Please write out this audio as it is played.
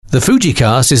The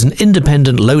Fujicast is an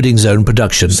independent Loading Zone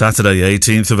production. Saturday,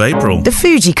 18th of April. The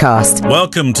Fujicast.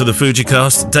 Welcome to the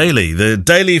Fujicast Daily, the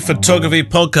daily photography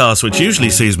podcast, which usually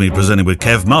sees me presenting with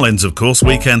Kev Mullins, of course.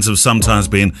 Weekends have sometimes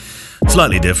been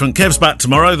slightly different. Kev's back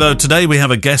tomorrow, though today we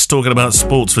have a guest talking about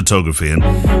sports photography and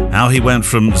how he went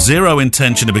from zero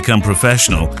intention to become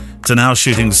professional to now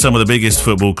shooting some of the biggest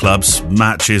football clubs,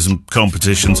 matches and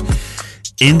competitions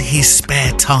in his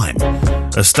spare time.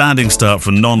 A standing start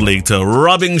from non-league to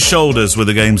rubbing shoulders with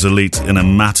the game's elite in a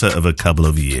matter of a couple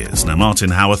of years. Now,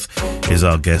 Martin Howarth is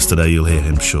our guest today. You'll hear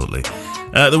him shortly.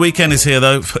 The weekend is here,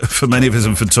 though, for many of us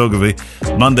in photography.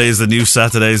 Monday is the new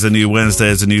Saturday, is the new Wednesday,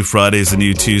 is the new Friday, is the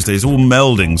new Tuesday. It's all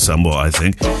melding somewhat, I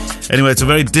think. Anyway, it's a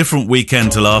very different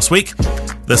weekend to last week.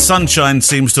 The sunshine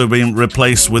seems to have been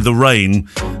replaced with the rain.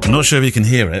 I'm not sure if you can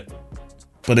hear it.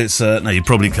 But it's, no, you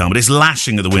probably can't, but it's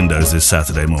lashing at the windows this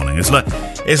Saturday morning. It's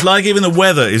like even the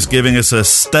weather is giving us a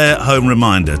stay-at-home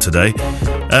reminder today.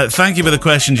 Thank you for the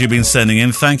questions you've been sending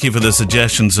in. Thank you for the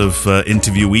suggestions of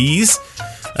interviewees.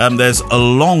 There's a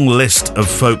long list of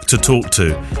folk to talk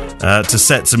to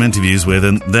set some interviews with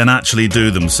and then actually do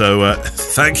them. So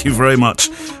thank you very much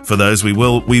for those. We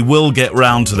will get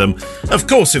round to them, of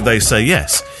course, if they say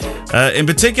yes. In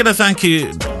particular, thank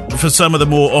you for some of the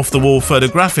more off-the-wall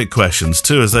photographic questions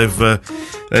too, as they've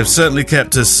certainly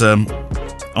kept us on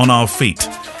our feet.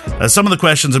 Some of the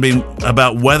questions have been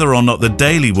about whether or not the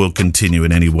daily will continue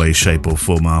in any way, shape or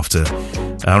form after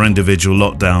our individual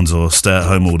lockdowns or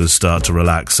stay-at-home orders start to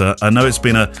relax. I know it's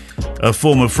been a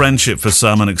form of friendship for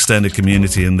some, an extended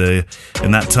community in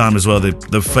that time as well. The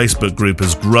Facebook group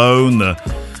has grown. The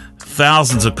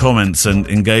thousands of comments and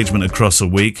engagement across a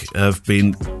week have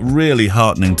been really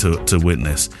heartening to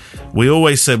witness. We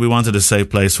always said we wanted a safe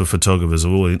place for photographers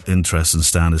of all interests and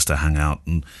standards to hang out.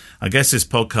 And I guess this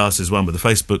podcast is one, but the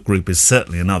Facebook group is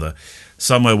certainly another.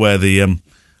 Somewhere where the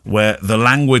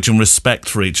language and respect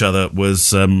for each other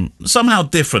was somehow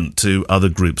different to other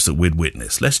groups that we'd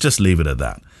witnessed. Let's just leave it at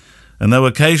that. And though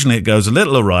occasionally it goes a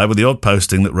little awry with the odd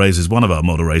posting that raises one of our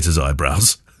moderators'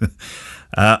 eyebrows,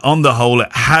 on the whole,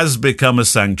 it has become a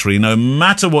sanctuary, no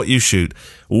matter what you shoot,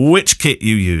 which kit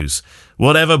you use,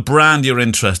 whatever brand you're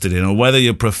interested in, or whether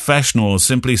you're professional or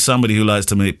simply somebody who likes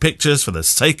to make pictures for the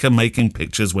sake of making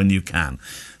pictures when you can.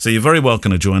 So you're very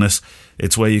welcome to join us.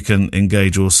 It's where you can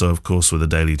engage also, of course, with the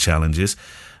daily challenges.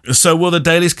 So will the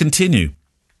dailies continue?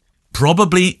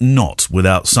 Probably not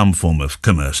without some form of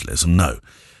commercialism, no.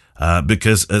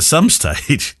 Because at some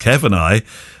stage, Kev and I,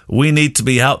 we need to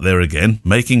be out there again,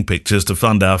 making pictures to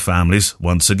fund our families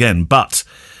once again. But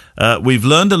we've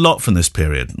learned a lot from this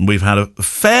period. We've had a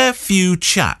fair few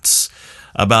chats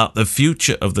about the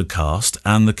future of the cast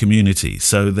and the community.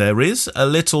 So there is a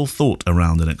little thought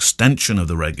around an extension of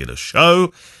the regular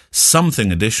show,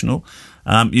 something additional.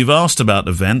 You've asked about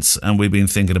events, and we've been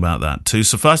thinking about that too.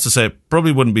 Suffice to say, it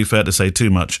probably wouldn't be fair to say too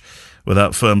much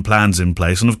without firm plans in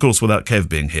place, and of course without Kev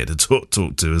being here to talk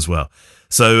to as well.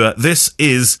 So this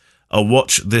is a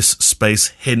watch this space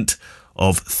hint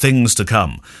of things to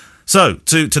come. So,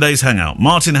 to today's hangout,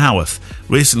 Martin Howarth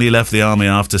recently left the army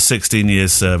after 16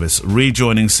 years service,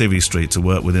 rejoining Civvy Street to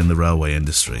work within the railway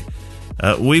industry.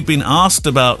 We've been asked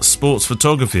about sports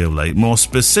photography of late, more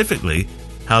specifically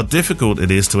how difficult it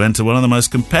is to enter one of the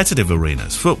most competitive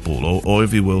arenas, football, or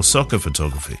if you will, soccer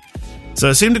photography. So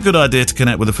it seemed a good idea to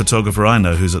connect with a photographer I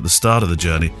know who's at the start of the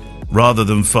journey, rather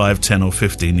than 5, 10 or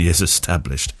 15 years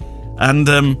established. And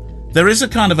there is a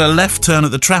kind of a left turn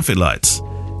at the traffic lights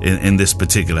in this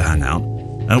particular hangout,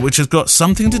 which has got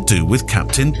something to do with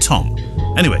Captain Tom.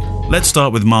 Anyway, let's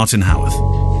start with Martin Howarth.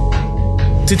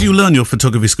 Did you learn your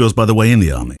photography skills, by the way, in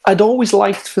the army? I'd always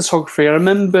liked photography. I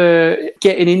remember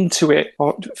getting into it,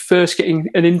 or first getting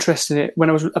an interest in it when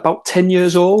I was about 10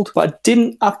 years old, but I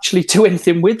didn't actually do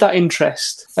anything with that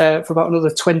interest for about another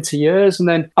 20 years. And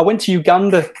then I went to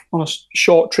Uganda on a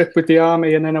short trip with the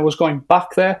army, and then I was going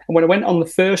back there. And when I went on the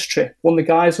first trip, one of the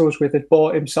guys I was with had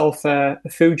bought himself a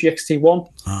Fuji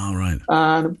X-T1. Oh, right.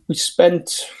 And we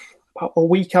spent about a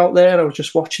week out there. I was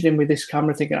just watching him with this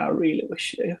camera thinking, I really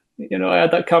wish, I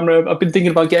had that camera. I've been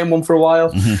thinking about getting one for a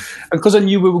while. Mm-hmm. And because I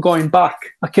knew we were going back,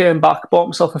 I came back, bought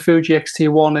myself a Fuji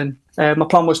X-T1, and my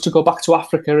plan was to go back to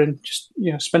Africa and just,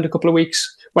 spend a couple of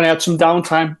weeks when I had some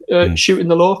downtime shooting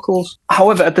the locals.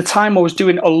 However, at the time I was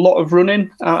doing a lot of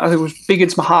running. I was big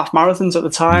into my half marathons at the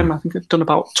time. I think I'd done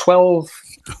about 12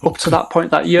 up to that point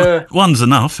that year. One's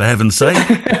enough, for heaven's sake.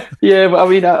 Yeah, but I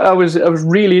mean, I was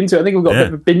really into it. I think I've got a bit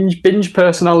of a binge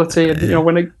personality, and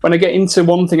when I get into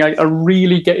one thing, I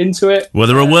really get into it. Well,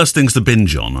 there are worse things to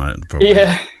binge on, probably.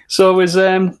 Yeah. So I was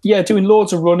doing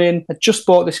loads of running. I just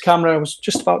bought this camera. I was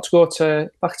just about to go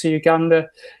back to Uganda.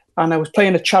 and I was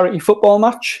playing a charity football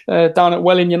match down at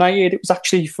Welling United. It was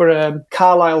actually for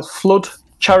Carlisle Flood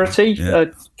charity. Yeah.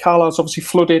 Carlisle's obviously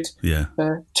flooded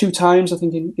 2 times, I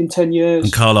think, in 10 years.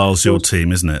 And Carlisle's your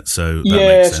team, isn't it? So that yeah,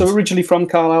 makes sense. So originally from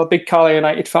Carlisle, big Carlisle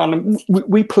United fan. And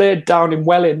we played down in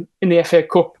Welling in the FA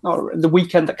Cup the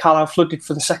weekend that Carlisle flooded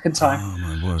for the second time. Oh,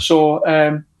 my word.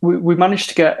 So we managed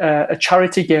to get a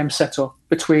charity game set up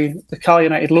between the Carlisle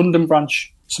United London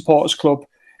branch supporters club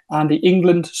and the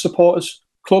England supporters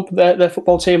club, their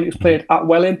football team. It was played at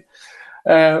Welling.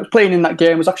 Playing in that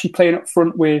game, was actually playing up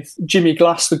front with Jimmy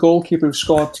Glass, the goalkeeper who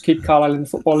scored to keep Carlisle in the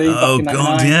Football League back in 99.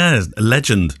 Oh, God, yeah, a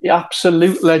legend. The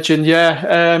absolute legend,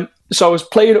 yeah. So I was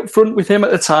playing up front with him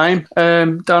at the time,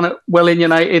 down at Welling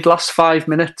United, last 5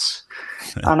 minutes.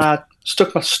 And I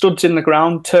stuck my studs in the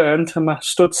ground, turned, and my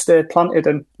studs stayed planted,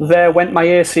 and there went my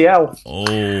ACL.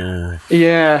 Oh.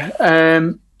 Yeah.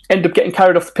 Ended up getting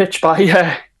carried off the pitch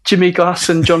by Jimmy Glass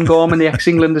and John Gorman, the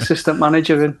ex-England assistant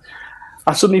manager, and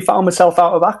I suddenly found myself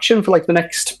out of action for like the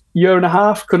next year and a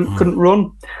half. Couldn't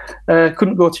run,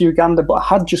 couldn't go to Uganda, but I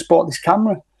had just bought this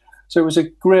camera. So it was a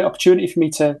great opportunity for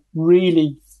me to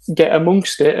really get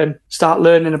amongst it and start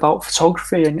learning about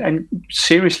photography and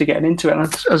seriously getting into it. And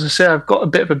as I say, I've got a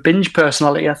bit of a binge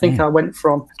personality. I think I went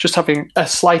from just having a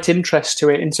slight interest to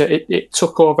it into it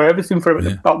took over everything for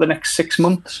about the next 6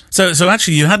 months. So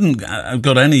actually you hadn't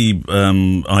got any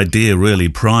idea really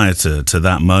prior to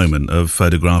that moment of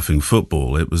photographing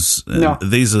football. It was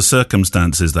these are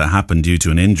circumstances that happened due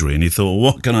to an injury, and you thought,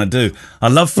 well, what can I do? I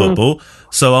love football,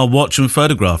 so I'll watch and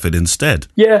photograph it instead.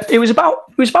 Yeah, it was about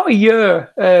a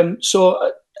year. So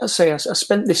I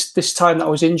spent this time that I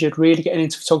was injured really getting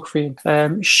into photography,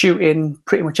 shooting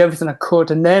pretty much everything I could,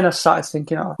 and then I started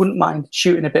thinking, I wouldn't mind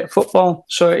shooting a bit of football.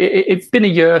 So it'd been a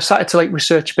year. I started to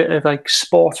research a bit of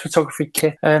sports photography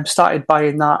kit, started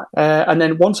buying that, and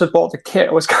then once I bought the kit,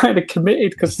 I was kind of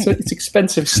committed because it's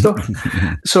expensive stuff.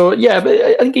 So yeah, but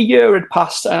I think a year had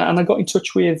passed, and I got in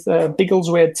touch with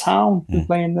Biggleswade Town, who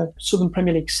play in the Southern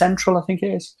Premier League Central, I think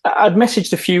it is. I'd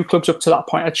messaged a few clubs up to that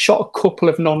point. I'd shot a couple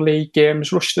of non-league games,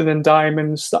 Rushden and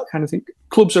Diamonds, that kind of thing,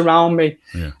 clubs around me.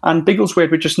 Yeah. And Biggleswade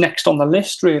were just next on the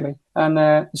list, really. And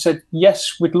they said,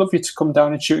 yes, we'd love you to come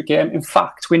down and shoot a game. In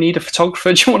fact, we need a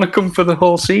photographer. Do you want to come for the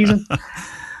whole season?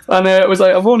 And it was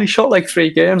like, I've only shot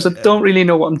 3 games. I don't really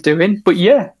know what I'm doing. But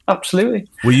yeah, absolutely.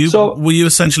 Were you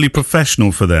essentially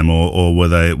professional for them, or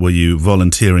were you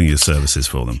volunteering your services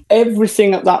for them?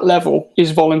 Everything at that level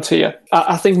is volunteer.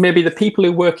 I think maybe the people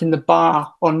who work in the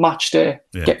bar on match day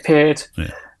get paid.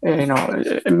 Yeah.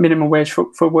 A minimum wage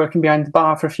for working behind the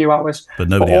bar for a few hours.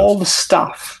 But all the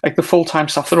staff, the full-time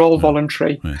staff, they're all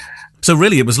voluntary. Yeah. So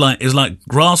really, it was like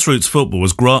grassroots football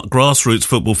was grassroots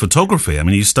football photography. I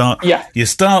mean, you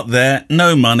start there,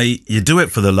 no money, you do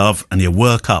it for the love, and you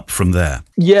work up from there.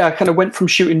 Yeah, I kind of went from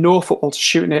shooting no football to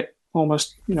shooting it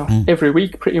almost, every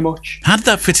week, pretty much. How did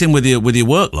that fit in with your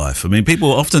work life? I mean,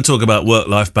 people often talk about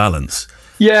work-life balance.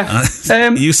 Yeah.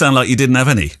 You sound like you didn't have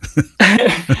any.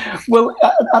 Well,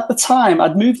 at the time,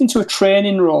 I'd moved into a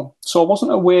training role, so I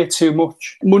wasn't away too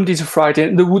much. Monday to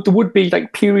Friday, there would be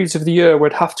periods of the year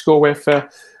where I'd have to go away for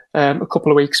a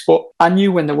couple of weeks, but I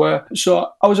knew when they were. So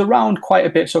I was around quite a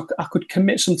bit, so I could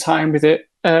commit some time with it.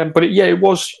 But it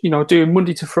was, doing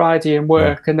Monday to Friday and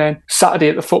work, and then Saturday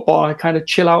at the football, I kind of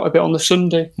chill out a bit on the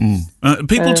Sunday.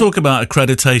 People talk about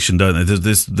accreditation, don't they?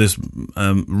 There's this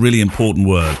really important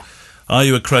word. Are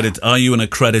you an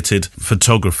accredited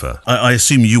photographer? I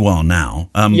assume you are now.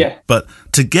 Yeah. But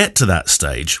to get to that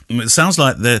stage, it sounds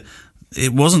like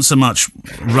it wasn't so much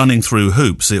running through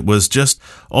hoops. It was just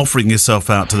offering yourself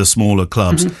out to the smaller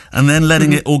clubs and then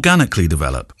letting it organically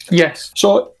develop. Yes.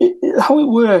 So how it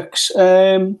works,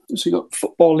 so you've got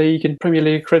Football League and Premier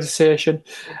League accreditation.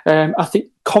 I think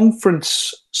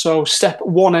conference, so step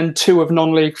 1 and 2 of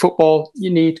non-league football,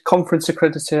 you need conference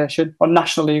accreditation, or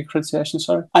national league accreditation,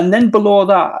 sorry. And then below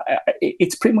that,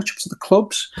 it's pretty much up to the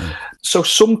clubs. So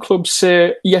some clubs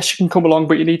say, yes, you can come along,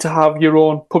 but you need to have your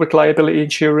own public liability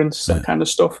insurance, that kind of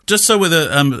stuff. Just so with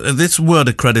this word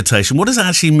accreditation, what does it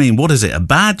actually mean? What is it, a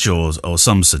badge or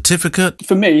some certificate?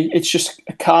 For me, it's just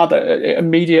a card, a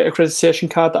media accreditation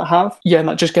card that I have. Yeah, and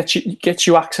that just gets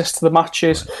you access to the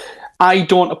matches. Right. I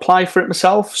don't apply for it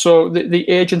myself, so the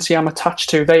agency I'm attached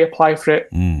to, they apply for it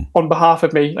on behalf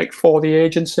of me, for the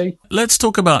agency. Let's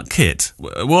talk about kit.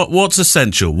 What's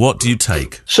essential? What do you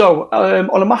take? So,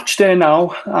 on a match day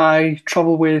now, I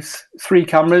travel with 3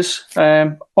 cameras,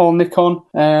 all Nikon.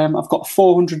 I've got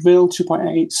 400mm,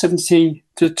 2.8, 70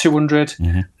 to 200,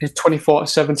 24 to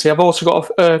 70. I've also got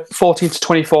a 14 to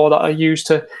 24 that I use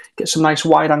to get some nice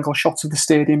wide-angle shots of the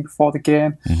stadium before the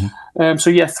game.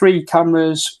 3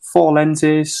 cameras, 4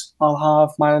 lenses. I'll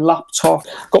have my laptop.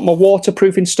 Got my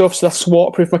waterproofing stuff, so that's to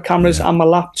waterproof my cameras and my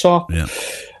laptop.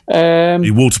 Yeah.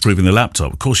 You're waterproofing the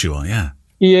laptop? Of course you are, yeah.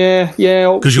 Yeah.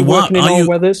 Because you're working in all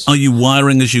weathers. Are you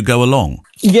wiring as you go along?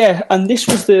 Yeah, and this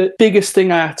was the biggest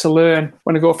thing I had to learn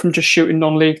when I go from just shooting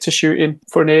non-league to shooting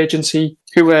for an agency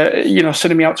who were,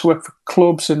 sending me out to work for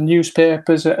clubs and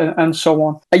newspapers and so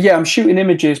on. I'm shooting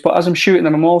images, but as I'm shooting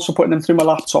them, I'm also putting them through my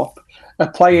laptop,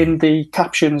 applying the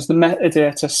captions, the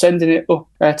metadata, sending it up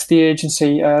to the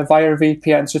agency via a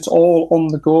VPN. So it's all on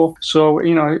the go. So,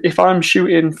 if I'm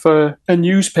shooting for a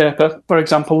newspaper, for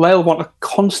example, they'll want a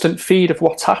constant feed of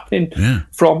what's happening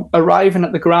from arriving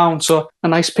at the ground. So a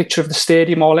nice picture of the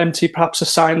stadium all empty, perhaps a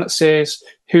sign that says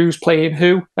who's playing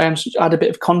who, so add a bit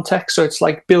of context. So it's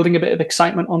like building a bit of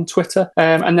excitement on Twitter.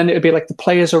 And then it would be like the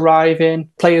players arriving,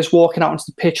 players walking out onto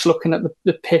the pitch, looking at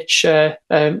the pitch,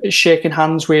 shaking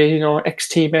hands with,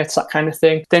 ex-teammates, that kind of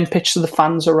thing. Then pitch to the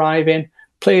fans arriving.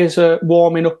 Players are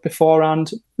warming up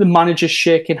beforehand, the manager's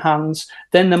shaking hands,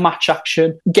 then the match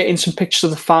action, getting some pictures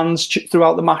of the fans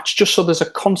throughout the match, just so there's a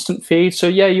constant feed. So,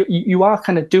 you are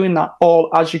kind of doing that all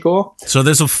as you go. So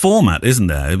there's a format, isn't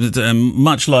there?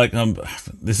 Much like,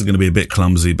 this is going to be a bit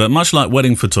clumsy, but much like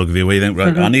wedding photography, where you think,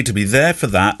 right, I need to be there for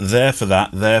that, there for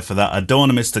that, there for that. I don't want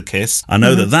to miss the kiss. I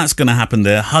know that that's going to happen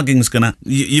there. Hugging's going to...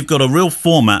 You've got a real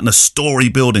format and a story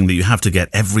building that you have to get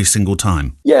every single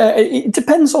time. Yeah, it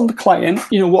depends on the client.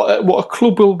 What a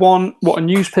club will want, what a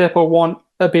newspaper will want,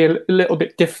 it'll be a little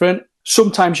bit different.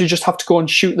 Sometimes you just have to go and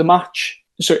shoot the match.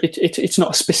 So it's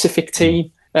not a specific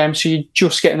team. So you're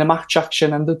just getting the match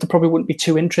action, and they probably wouldn't be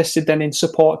too interested then in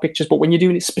support pictures. But when you're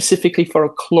doing it specifically for a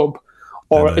club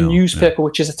or a newspaper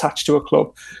which is attached to a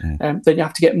club, then you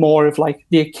have to get more of like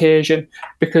the occasion,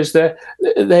 because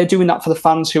they're doing that for the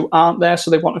fans who aren't there,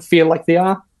 so they want to feel like they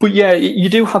are. But yeah, you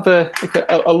do have a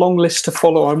long list to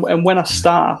follow, and when I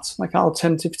start, like I'll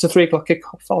tend to, if it's a 3 o'clock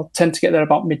kickoff, I'll tend to get there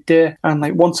about midday, and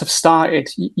like once I've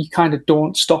started, you kind of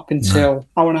don't stop until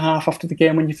hour and a half after the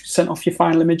game when you've sent off your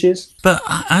final images. But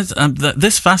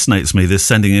this fascinates me, this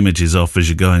sending images off as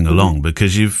you're going along,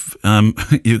 because you've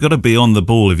got to be on the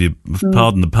ball, if you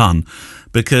pardon the pun,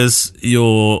 because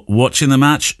you're watching the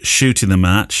match, shooting the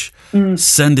match,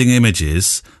 sending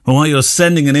images. Well, while you're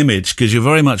sending an image, because you're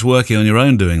very much working on your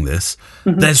own doing this,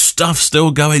 there's stuff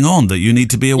still going on that you need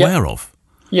to be aware of.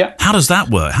 Yeah. How does that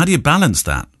work? How do you balance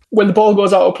that? When the ball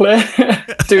goes out of play,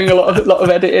 doing a lot of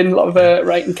editing, a lot of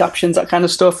writing captions, that kind of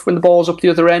stuff, when the ball's up the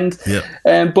other end.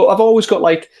 But I've always got,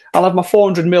 I'll have my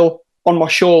 400mm on my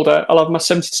shoulder, I'll have my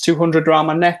 70 to 200 around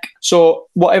my neck. So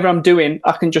whatever I'm doing,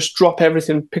 I can just drop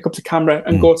everything, pick up the camera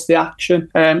and go to the action.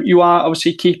 You are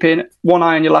obviously keeping one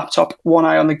eye on your laptop, one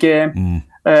eye on the game,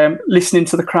 listening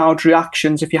to the crowd's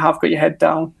reactions if you have got your head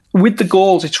down. With the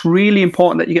goals, it's really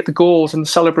important that you get the goals and the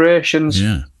celebrations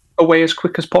away as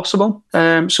quick as possible.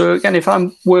 So again, if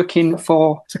I'm working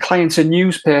for a client's a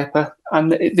newspaper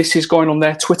and this is going on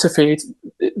their Twitter feed,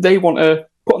 they want to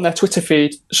put on their Twitter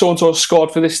feed, so-and-so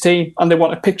scored for this team, and they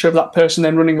want a picture of that person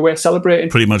then running away celebrating.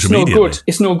 Pretty much immediately.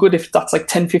 It's no good if that's like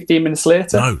 10, 15 minutes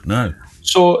later. No.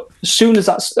 So as soon as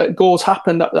that goals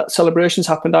happened, that celebrations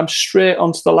happened, I'm straight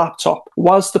onto the laptop.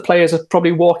 Whilst the players are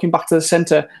probably walking back to the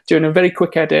centre, doing a very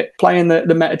quick edit, playing the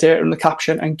metadata and the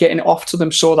caption and getting it off to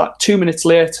them, so that 2 minutes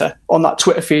later on that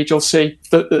Twitter feed, you'll see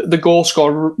the goal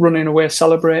scorer running away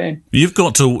celebrating. You've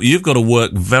got to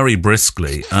work very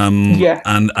briskly.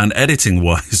 And editing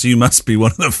wise, you must be one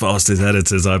of the fastest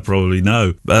editors I probably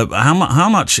know. How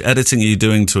much editing are you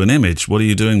doing to an image? What are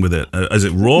you doing with it? Is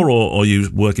it raw, or are you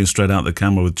working straight out the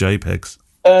camera with JPEGs?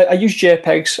 I use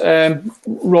JPEGs.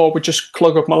 RAW would just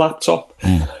clog up my laptop.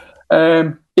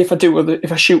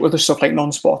 If I shoot other stuff like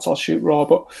non-sports, I'll shoot RAW,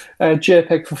 but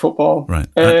JPEG for football. Right.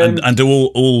 And do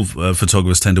all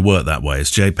photographers tend to work that way?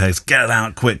 It's JPEGs, get it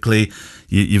out quickly.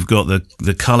 You've got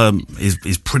the colour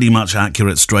is pretty much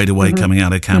accurate straight away coming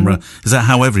out of camera. Is that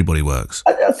how everybody works?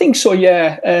 I think so,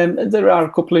 yeah. There are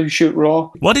a couple who shoot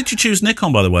RAW. Why did you choose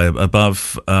Nikon, by the way,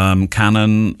 above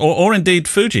Canon or indeed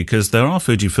Fuji? Because there are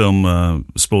Fujifilm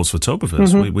sports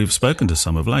photographers. We've spoken to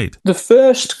some of late. The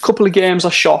first couple of games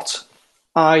I shot,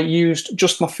 I used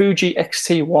just my Fuji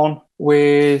X-T1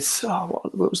 with,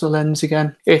 what was the lens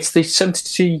again? It's the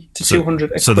 70 to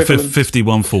 200 equivalent. So the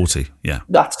 5140, yeah.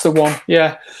 That's the one,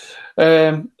 yeah.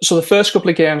 So the first couple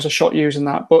of games I shot using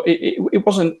that, but it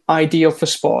wasn't ideal for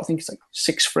sport. I think it's like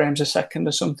 6 frames a second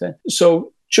or something.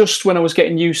 So just when I was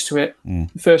getting used to it,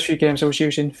 the first few games I was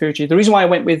using Fuji. The reason why I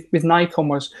went with Nikon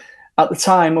was at the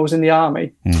time I was in the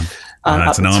army. And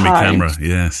it's an army camera,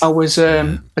 yes. I was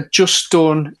I'd just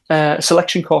done a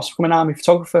selection course from an army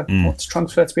photographer, to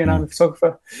transfer to be an army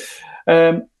photographer.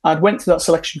 I'd went to that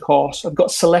selection course. I'd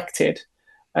got selected,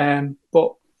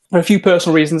 but for a few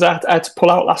personal reasons, I had to pull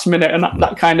out last minute, and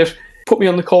that kind of put me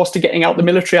on the course to getting out the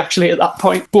military actually at that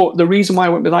point. But the reason why I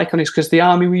went with Nikon is because the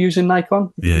army were using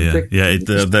Nikon. They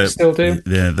still do.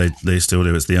 Yeah, they still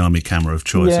do. It's the army camera of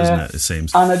choice, isn't it? It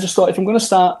seems. And I just thought, if I'm going to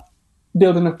start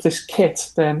building up this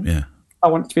kit, then I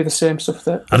want it to be the same stuff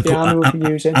that the army will be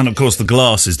using. And of course, the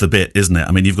glass is the bit, isn't it?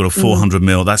 I mean, you've got a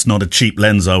 400mm. That's not a cheap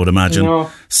lens, I would imagine.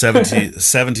 No.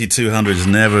 70-200 is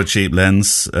never a cheap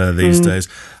lens these days.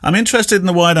 I'm interested in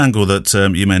the wide angle that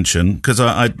you mentioned, because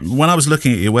I when I was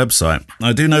looking at your website,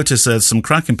 I do notice there's some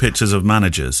cracking pictures of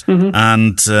managers,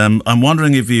 and I'm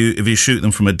wondering if you shoot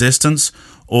them from a distance,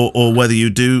 or whether you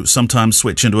do sometimes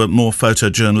switch into a more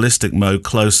photojournalistic mode,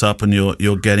 close up, and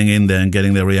you're getting in there and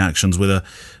getting their reactions with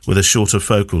a shorter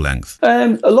focal length.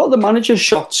 A lot of the managers'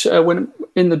 shots when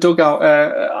in the dugout,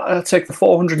 I take the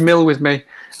 400mm with me.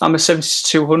 I'm a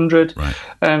 70-200,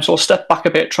 right. So I'll step back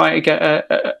a bit, try to get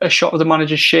a shot of the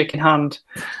manager's shaking hand,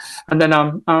 and then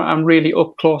I'm really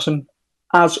up close and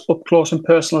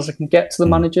personal as I can get to the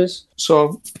managers.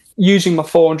 So using my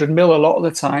 400mm a lot of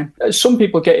the time. Some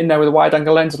people get in there with a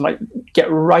wide-angle lens and get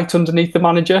right underneath the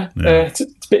manager. It's a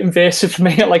bit invasive for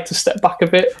me. I like to step back a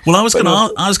bit. Well, I was going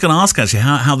to ask actually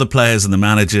how the players and the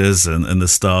managers and the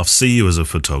staff see you as a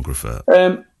photographer.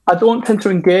 I don't tend to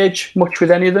engage much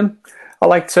with any of them. I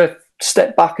like to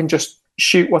step back and just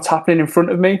shoot what's happening in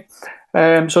front of me. So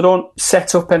I don't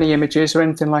set up any images or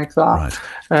anything like that.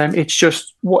 Right. It's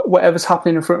just whatever's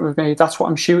happening in front of me, that's what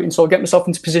I'm shooting. So I'll get myself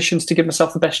into positions to give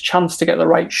myself the best chance to get the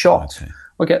right shot,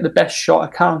 or get the best shot I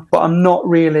can. But I'm not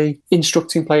really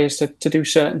instructing players to do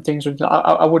certain things.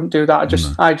 I wouldn't do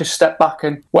that. I just step back,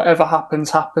 and whatever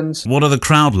happens. What are the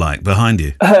crowd like behind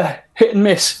you? Hit and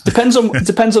miss. Depends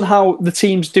on how the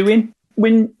team's doing.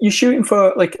 When you're shooting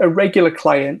for a regular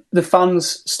client, the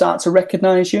fans start to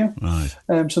recognise you. Right.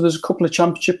 So there's a couple of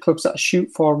championship clubs that I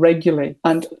shoot for regularly,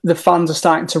 and the fans are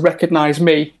starting to recognise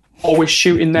me, always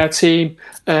shooting their team,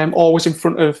 always in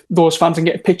front of those fans and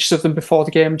getting pictures of them before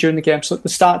the game, during the game. So they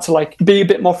start to be a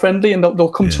bit more friendly, and they'll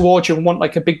come towards you and want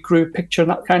a big group picture and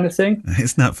that kind of thing.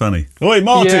 Isn't that funny? Oi,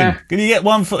 Martin, can you get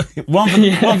one for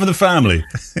the family?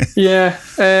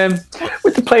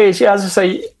 With the players, as I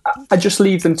say, I just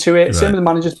leave them to it. Right. Same with the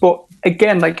managers. But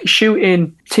again,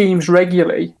 shooting teams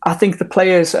regularly, I think the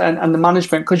players and the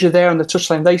management, because you're there on the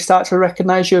touchline, they start to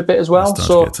recognise you a bit as well.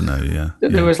 So to get to know you,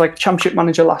 there was a championship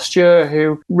manager last year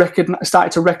who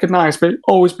started to recognise, but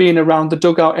always being around the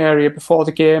dugout area before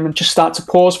the game and just start to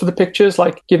pause for the pictures,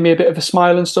 give me a bit of a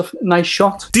smile and stuff. Nice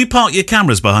shot. Do you park your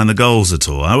cameras behind the goals at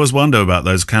all? I always wonder about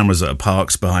those cameras that are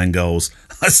parks behind goals.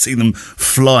 I see them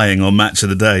flying on Match of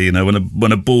the Day,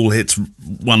 when a ball hits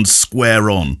one square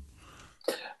on.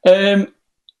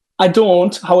 I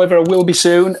don't, however, I will be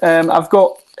soon. I've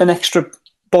got an extra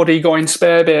body going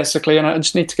spare, basically, and I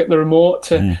just need to get the remote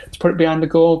to put it behind the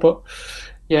goal. But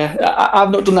yeah, I've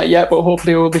not done that yet, but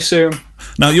hopefully it will be soon.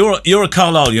 Now, you're a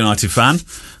Carlisle United fan.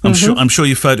 I'm sure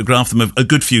you photographed them a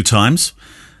good few times.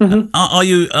 Are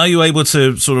you able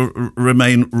to sort of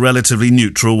remain relatively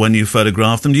neutral when you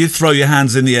photograph them? Do you throw your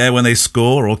hands in the air when they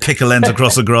score, or kick a lens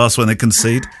across the grass when they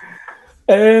concede?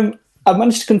 I've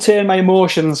managed to contain my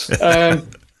emotions. The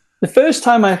first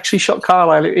time I actually shot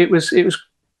Carlisle, it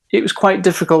was quite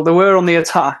difficult. They were on the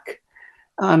attack,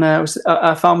 and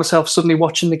I found myself suddenly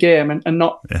watching the game and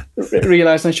not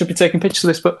realising I should be taking pictures of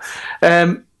this. But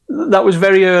that was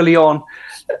very early on.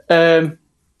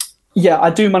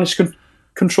 I do manage to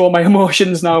control my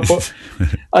emotions now, but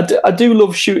I do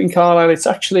love shooting Carlisle. It's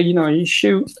actually, you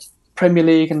shoot Premier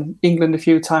League and England a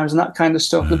few times and that kind of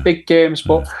stuff, the big games.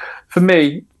 But for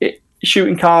me,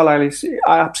 shooting Carlisle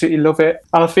I absolutely love it,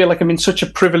 and I feel like I'm in such a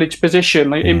privileged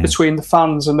position, in between the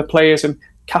fans and the players, and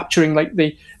capturing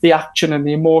the action and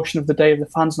the emotion of the day of the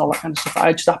fans and all that kind of stuff.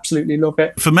 I just absolutely love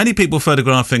it. For many people,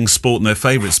 photographing sport and their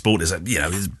favourite sport is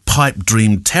pipe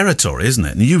dream territory, isn't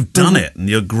it? And you've done it, and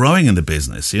you're growing in the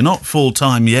business. You're not full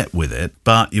time yet with it,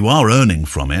 but you are earning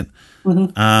from it.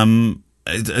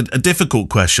 A difficult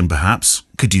question, perhaps.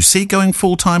 Could you see going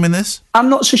full time in this? I'm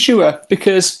not so sure,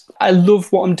 because I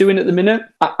love what I'm doing at the minute.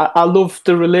 I love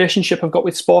the relationship I've got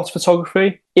with sports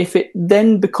photography. If it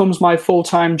then becomes my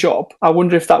full-time job, I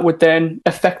wonder if that would then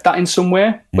affect that in some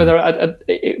way, whether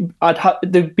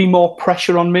there'd be more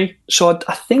pressure on me. So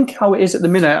I think how it is at the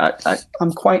minute,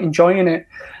 I'm quite enjoying it.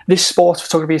 This sports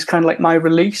photography is kind of like my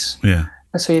release. Yeah.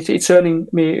 I say it's earning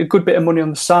me a good bit of money on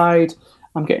the side.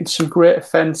 I'm getting some great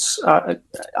offence.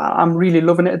 I'm really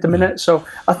loving it at the minute. So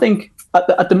I think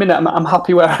at the minute I'm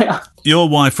happy where I am. Your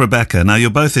wife, Rebecca, now you're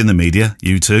both in the media,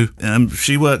 you two.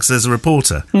 She works as a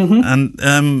reporter.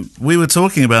 And we were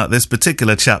talking about this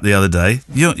particular chap the other day.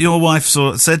 Your wife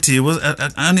said to you,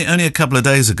 only a couple of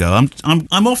days ago,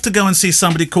 I'm off to go and see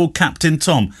somebody called Captain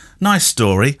Tom. Nice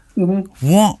story.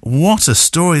 What a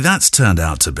story that's turned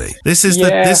out to be. This is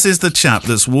the chap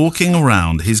that's walking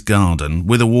around his garden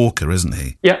with a walker, isn't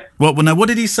he? Yeah. What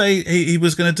did he say he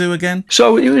was going to do again?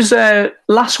 So it was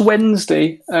last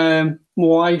Wednesday. My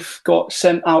wife got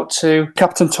sent out to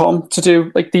Captain Tom to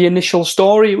do like the initial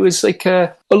story. It was like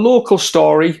a local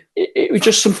story. It was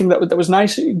just something that was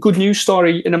nice, a good news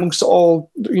story in amongst all,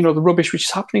 the rubbish which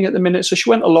is happening at the minute. So she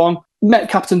went along, met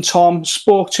Captain Tom,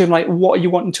 spoke to him like, what are you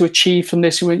wanting to achieve from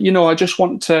this? He went, I just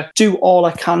want to do all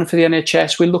I can for the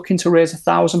NHS. We're looking to raise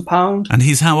 £1,000. And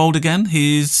he's how old again?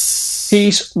 He's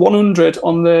 100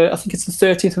 on I think it's the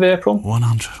 30th of April.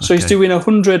 100. Okay. So he's doing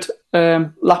 100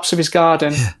 laps of his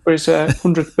garden for his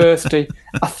 100th birthday.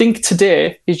 I think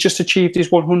today he's just achieved his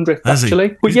 100th,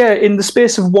 actually. But yeah, in the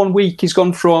space of 1 week, he's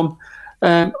gone from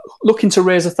looking to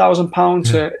raise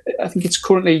 £1,000 to, I think it's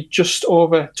currently just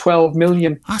over 12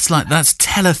 million. That's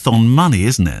telethon money,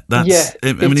 isn't it?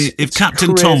 If Captain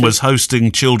crazy. Tom was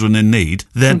hosting Children in Need,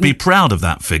 they'd be proud of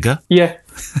that figure. Yeah.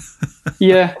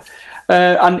 Yeah.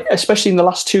 And especially in the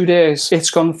last 2 days, it's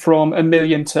gone from 1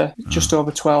 million to just over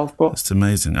 12. But it's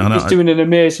amazing. He's doing an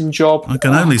amazing job. I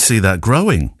can only see that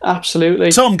growing.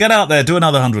 Absolutely. Tom, get out there, do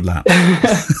another 100 laps.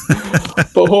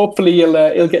 But hopefully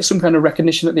he'll get some kind of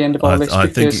recognition at the end of all this. I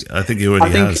think he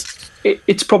already has.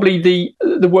 It's probably the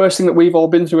worst thing that we've all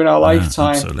been through in our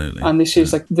lifetime. Absolutely. And this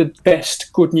is like the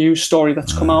best good news story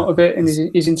that's come out of it, and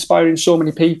is inspiring so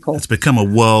many people. It's become a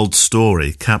world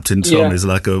story. Captain Tom is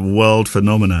like a world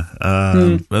phenomena.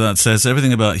 But that says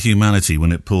everything about humanity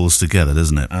when it pulls together,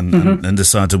 doesn't it? And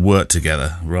decide to work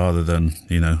together rather than,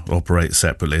 operate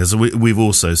separately. As we've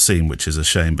also seen, which is a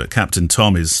shame. But Captain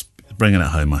Tom is bringing it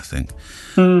home, I think.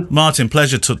 Martin,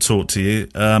 pleasure to talk to you.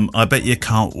 I bet you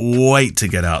can't wait to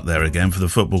get out there again for the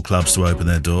football clubs to open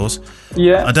their doors.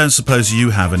 Yeah. I don't suppose you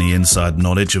have any inside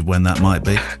knowledge of when that might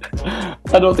be?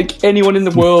 I don't think anyone in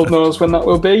the world knows when that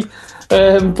will be.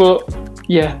 But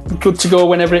yeah, good to go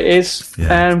whenever it is.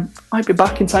 Yeah. Might be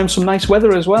back in time for some nice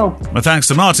weather as well. Well, thanks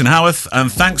to Martin Howarth, and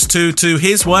thanks to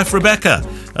his wife Rebecca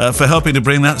for helping to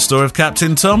bring that story of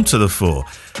Captain Tom to the fore.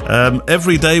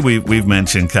 Every day we've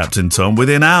mentioned Captain Tom.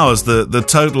 Within hours, the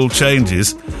total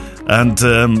changes, and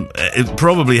it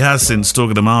probably has since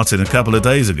talking to Martin a couple of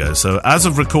days ago. So as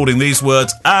of recording these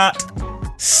words at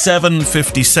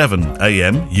 7:57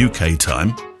 a.m. UK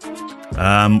time,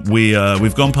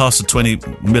 we've gone past the 20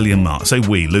 million mark. I say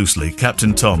we loosely.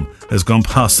 Captain Tom has gone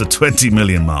past the 20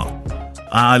 million mark.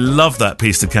 I love that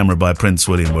piece to camera by Prince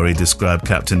William where he described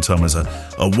Captain Tom as a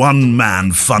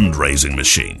one-man fundraising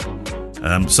machine.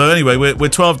 So anyway, we're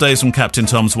 12 days from Captain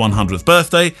Tom's 100th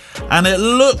birthday, and it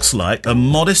looks like a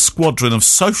modest squadron of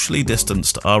socially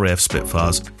distanced RAF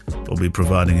Spitfires will be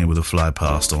providing him with a fly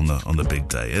past on the big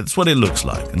day. It's what it looks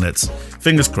like, and let's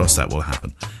fingers crossed that will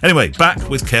happen. Anyway, back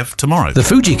with Kev tomorrow. The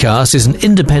Fujicast is an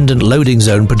independent Loading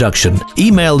Zone production.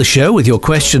 Email the show with your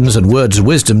questions and words of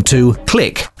wisdom to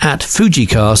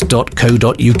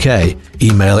click@fujicast.co.uk.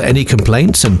 Email any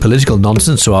complaints and political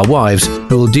nonsense to our wives,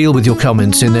 who will deal with your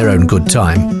comments in their own good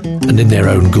time and in their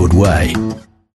own good way.